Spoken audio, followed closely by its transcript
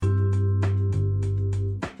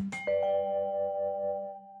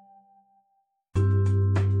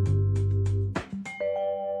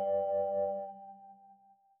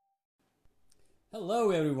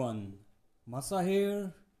Hello everyone, Masa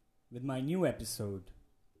here with my new episode.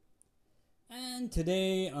 And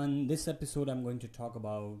today on this episode I'm going to talk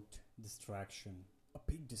about distraction, a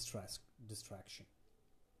big distraction.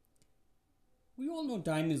 We all know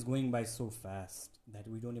time is going by so fast that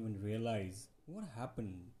we don't even realize what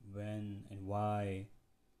happened, when and why.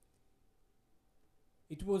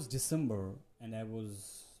 It was December and I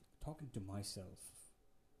was talking to myself.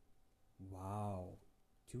 Wow,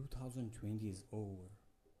 2020 is over.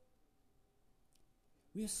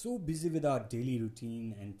 We are so busy with our daily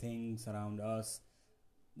routine and things around us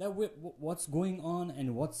that what's going on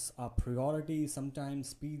and what's our priority sometimes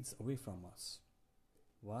speeds away from us.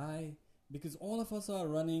 Why? Because all of us are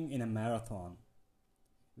running in a marathon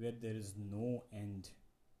where there is no end.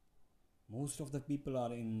 Most of the people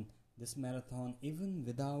are in this marathon even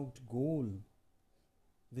without goal,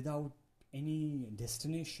 without any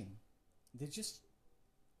destination. They're just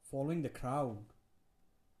following the crowd.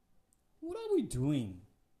 What are we doing?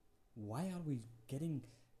 Why are we getting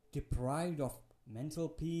deprived of mental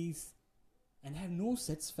peace and have no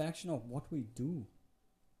satisfaction of what we do?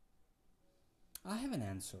 I have an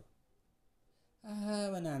answer. I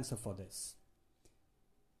have an answer for this.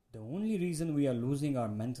 The only reason we are losing our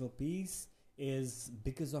mental peace is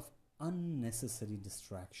because of unnecessary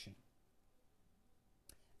distraction.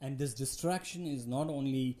 And this distraction is not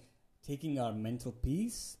only taking our mental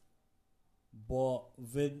peace, but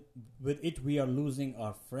with it we are losing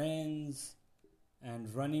our friends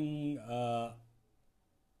and running out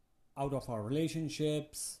of our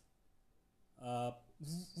relationships.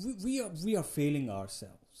 We are failing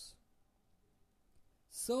ourselves.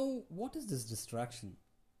 So what is this distraction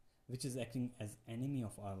which is acting as enemy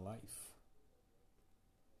of our life,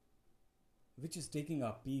 which is taking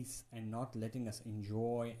our peace and not letting us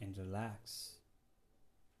enjoy and relax?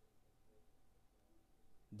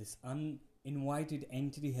 This uninvited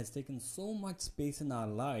entity has taken so much space in our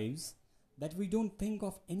lives that we don't think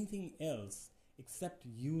of anything else except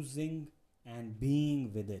using and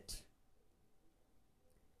being with it.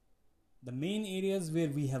 The main areas where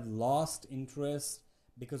we have lost interest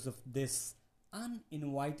because of this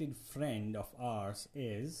uninvited friend of ours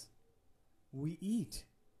is we eat,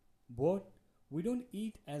 but we don't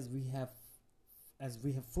eat as we have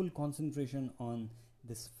full concentration on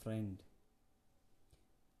this friend.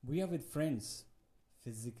 We are with friends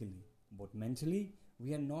physically, but mentally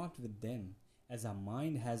we are not with them as our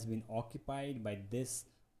mind has been occupied by this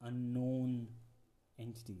unknown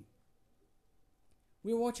entity.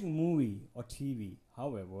 We are watching movie or TV,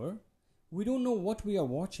 however, we don't know what we are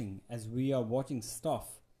watching as we are watching stuff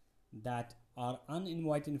that our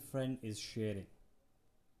uninvited friend is sharing.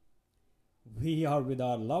 We are with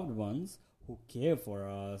our loved ones who care for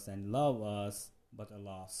us and love us, but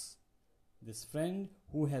alas, this friend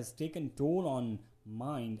who has taken toll on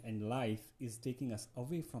mind and life is taking us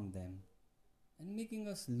away from them and making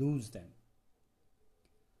us lose them.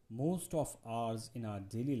 Most of ours in our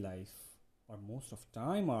daily life, or most of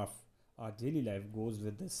time of our daily life goes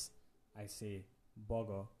with this, I say,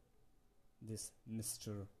 bugger, this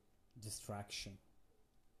Mr. Distraction.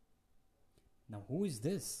 Now who is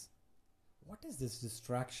this? What is this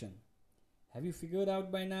distraction? Have you figured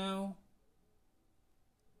out by now?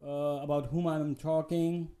 About whom I'm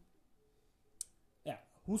talking? Yeah,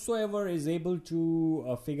 whosoever is able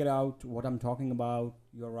to figure out what I'm talking about,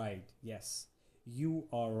 you're right. Yes, you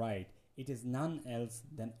are right. It is none else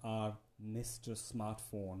than our Mr.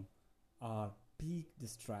 Smartphone, our peak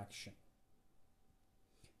distraction.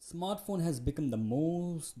 Smartphone has become the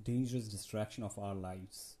most dangerous distraction of our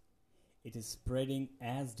lives. It is spreading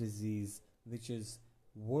as disease, which is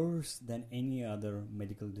worse than any other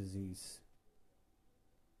medical disease.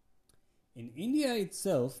 In India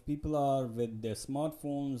itself, people are with their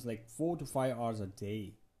smartphones like 4 to 5 hours a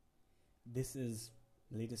day. This is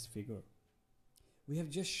latest figure. We have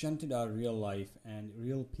just shunted our real life and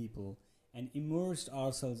real people and immersed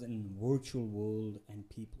ourselves in virtual world and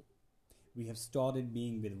people. We have started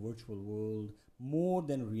being with virtual world more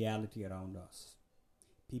than reality around us.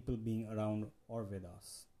 People being around or with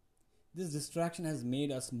us. This distraction has made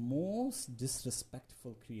us most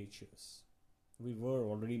disrespectful creatures. We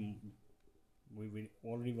already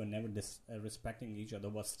were never respecting each other,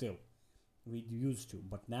 but still, we used to.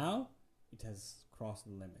 But now, it has crossed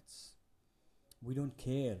the limits. We don't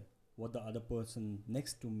care what the other person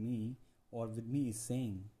next to me or with me is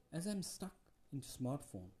saying, as I'm stuck into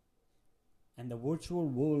smartphone and the virtual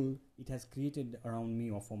world it has created around me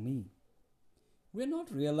or for me. We're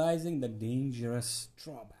not realizing the dangerous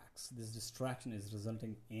drawbacks this distraction is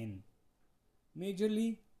resulting in.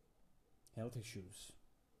 Majorly, health issues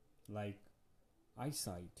like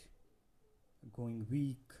eyesight, going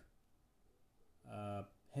weak,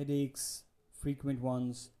 headaches, frequent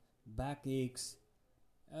ones, backaches,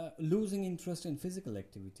 losing interest in physical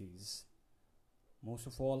activities, most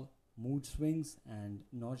of all, mood swings and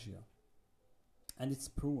nausea. And it's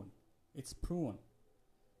proven. It's proven.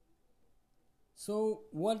 So,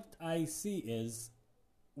 what I see is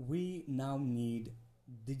we now need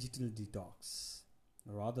digital detox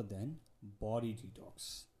rather than body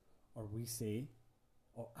detox. Or we say,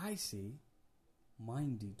 or I say,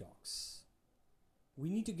 mind detox. We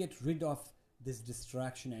need to get rid of this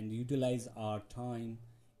distraction and utilize our time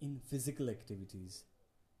in physical activities,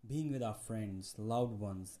 being with our friends, loved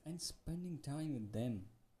ones, and spending time with them.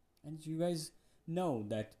 And you guys know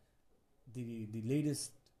that the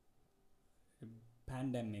latest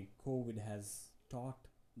pandemic, COVID, has taught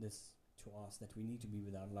this to us, that we need to be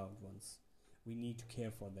with our loved ones. We need to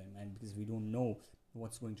care for them, and because we don't know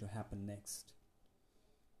what's going to happen next.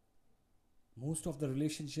 Most of the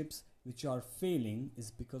relationships which are failing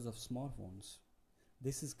is because of smartphones.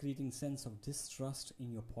 This is creating sense of distrust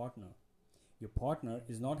in your partner. Your partner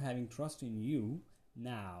is not having trust in you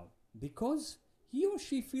now because he or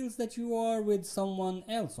she feels that you are with someone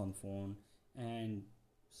else on phone, and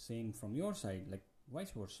same from your side, like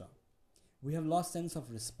vice versa. We have lost sense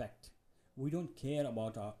of respect. We don't care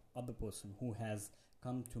about our other person who has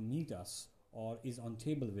come to meet us or is on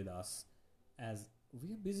table with us, as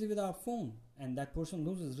we are busy with our phone, and that person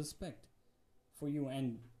loses respect for you,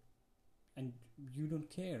 and you don't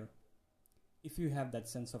care if you have that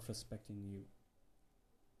sense of respect in you.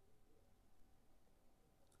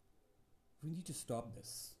 We need to stop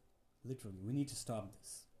this. Literally, we need to stop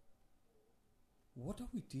this. What are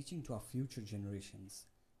we teaching to our future generations?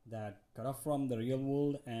 That cut off from the real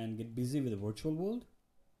world and get busy with the virtual world?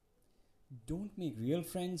 Don't make real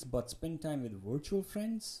friends but spend time with virtual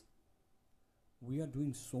friends? We are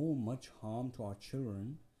doing so much harm to our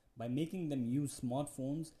children by making them use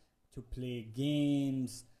smartphones to play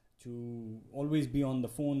games, to always be on the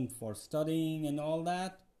phone for studying and all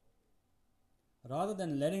that, rather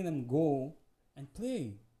than letting them go and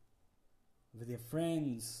play with their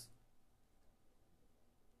friends,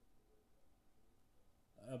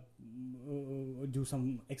 do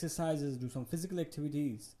some exercises, do some physical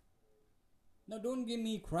activities. Now, don't give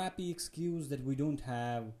me crappy excuse that we don't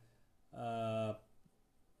have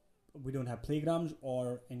playgrounds,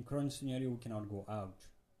 or in current scenario we cannot go out.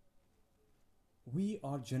 We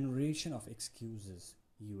are generation of excuses.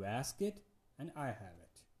 You ask it and I have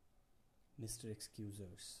it, Mr.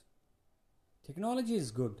 Excusers. Technology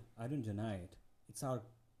is good, I don't deny it.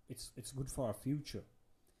 It's good for our future,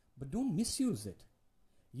 but don't misuse it.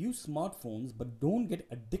 Use smartphones, but don't get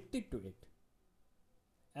addicted to it.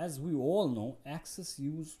 As we all know, access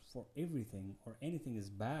use for everything or anything is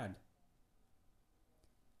bad.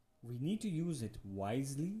 We need to use it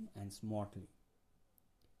wisely and smartly.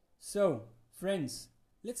 So, friends,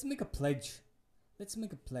 let's make a pledge. Let's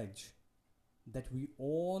make a pledge that we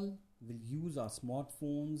all will use our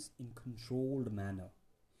smartphones in controlled manner.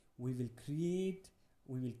 We will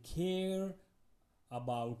care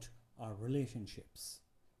about our relationships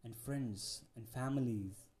and friends and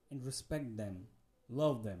families, and respect them,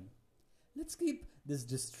 love them. Let's keep this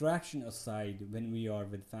distraction aside when we are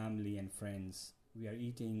with family and friends. We are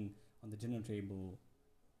eating on the dinner table.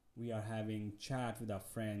 We are having chat with our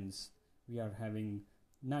friends. We are having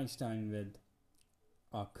nice time with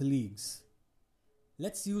our colleagues.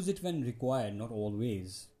 Let's use it when required, not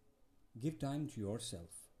always. Give time to yourself.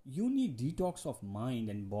 You need detox of mind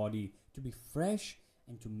and body to be fresh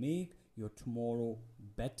and to make your tomorrow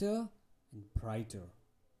better and brighter.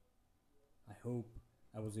 I hope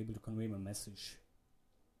I was able to convey my message,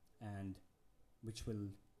 and which will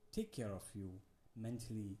take care of you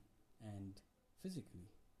mentally and physically.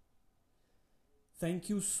 Thank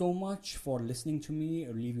you so much for listening to me.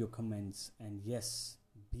 Leave your comments, and yes,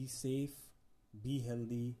 be safe, be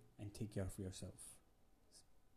healthy, and take care of yourself.